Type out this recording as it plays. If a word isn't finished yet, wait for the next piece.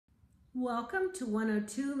Welcome to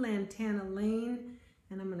 102 Lantana Lane,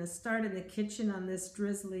 and I'm going to start in the kitchen on this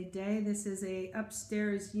drizzly day. This is a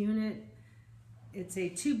upstairs unit. It's a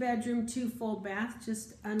 2-bedroom, 2 full bath,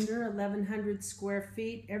 just under 1,100 square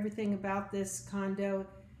feet. Everything about this condo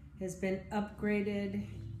has been upgraded,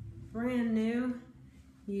 brand new.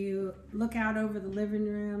 You look out over the living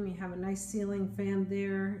room. You have a nice ceiling fan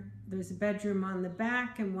there. There's a bedroom on the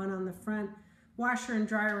back and one on the front. Washer and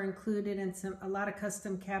dryer included, and a lot of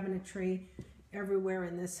custom cabinetry everywhere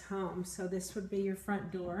in this home. So this would be your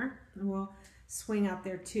front door, and we'll swing out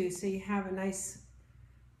there too. So you have a nice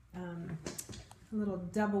little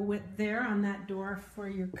double width there on that door for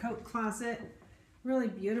your coat closet. Really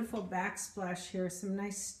beautiful backsplash here, some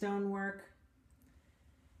nice stonework,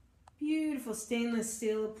 beautiful stainless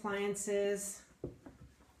steel appliances.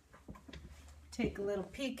 Take a little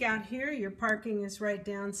peek out here. Your parking is right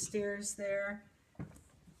downstairs there.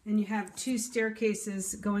 And you have 2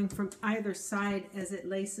 staircases going from either side as it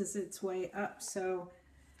laces its way up. So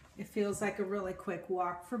it feels like a really quick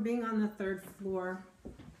walk for being on the 3rd floor.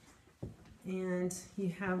 And you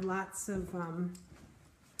have lots of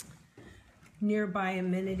nearby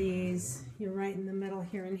amenities. You're right in the middle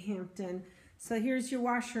here in Hampton. So here's your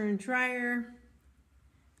washer and dryer.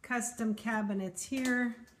 Custom cabinets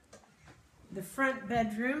here. The front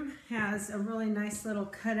bedroom has a really nice little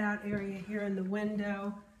cutout area here in the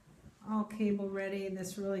window, all cable ready.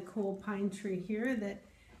 This really cool pine tree here that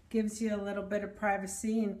gives you a little bit of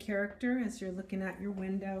privacy and character as you're looking out your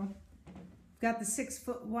window. You've got the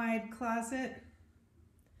 6-foot wide closet.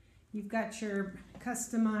 You've got your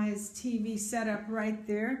customized TV setup right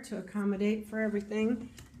there to accommodate for everything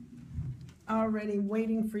already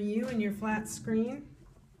waiting for you in your flat screen.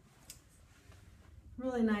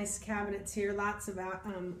 Really nice cabinets here, lots of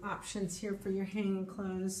options here for your hanging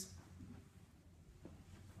clothes.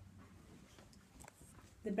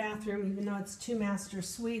 The bathroom, even though it's 2 master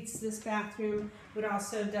suites, this bathroom would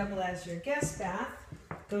also double as your guest bath.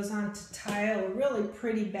 Goes on to tile, a really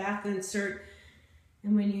pretty bath insert.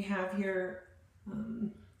 And when you have your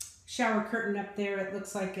shower curtain up there, it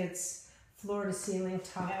looks like it's floor to ceiling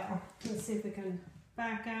tile. Let's see if we can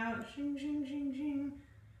back out. Shing, shing, shing, shing.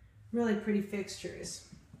 Really pretty fixtures.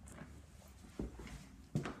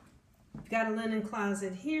 You've got a linen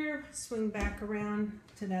closet here. Swing back around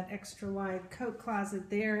to that extra wide coat closet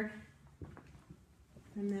there.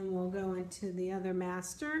 And then we'll go into the other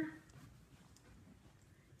master.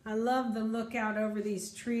 I love the look out over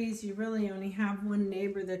these trees. You really only have one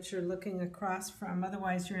neighbor that you're looking across from.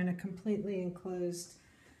 Otherwise, you're in a completely enclosed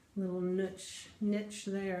little niche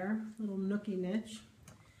there, little nookie niche.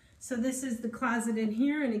 So this is the closet in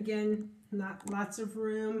here, and again, not lots of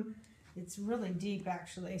room. It's really deep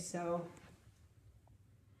actually, so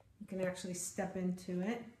you can actually step into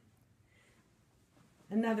it.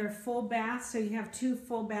 Another full bath, so you have 2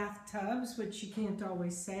 full bath tubs, which you can't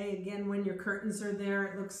always say. Again, when your curtains are there,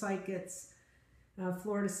 it looks like it's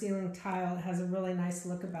floor to ceiling tile. It has a really nice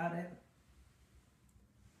look about it.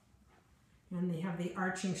 And they have the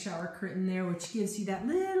arching shower curtain there, which gives you that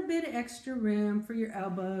little bit of extra room for your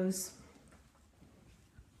elbows.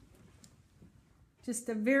 Just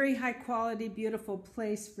a very high quality, beautiful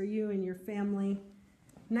place for you and your family.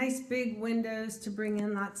 Nice big windows to bring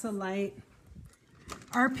in lots of light.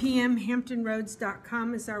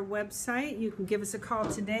 RPMHamptonRoads.com is our website. You can give us a call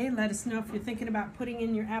today. Let us know if you're thinking about putting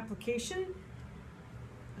in your application.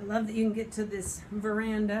 I love that you can get to this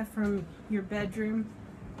veranda from your bedroom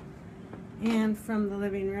and from the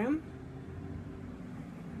living room.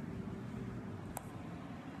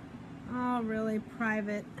 All really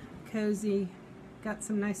private, cozy. Got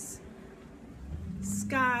some nice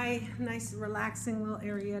sky, nice relaxing little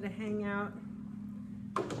area to hang out.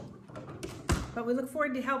 But we look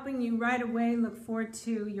forward to helping you right away. Look forward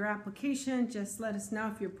to your application. Just let us know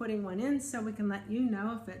if you're putting one in so we can let you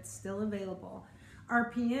know if it's still available.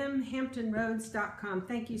 RPMHamptonRoads.com.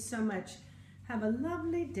 Thank you so much. Have a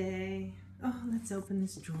lovely day. Oh, let's open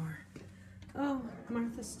this drawer. Oh,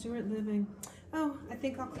 Martha Stewart Living. Oh, I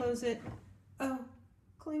think I'll close it. Oh,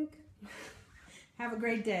 clink. Have a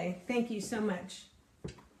great day. Thank you so much.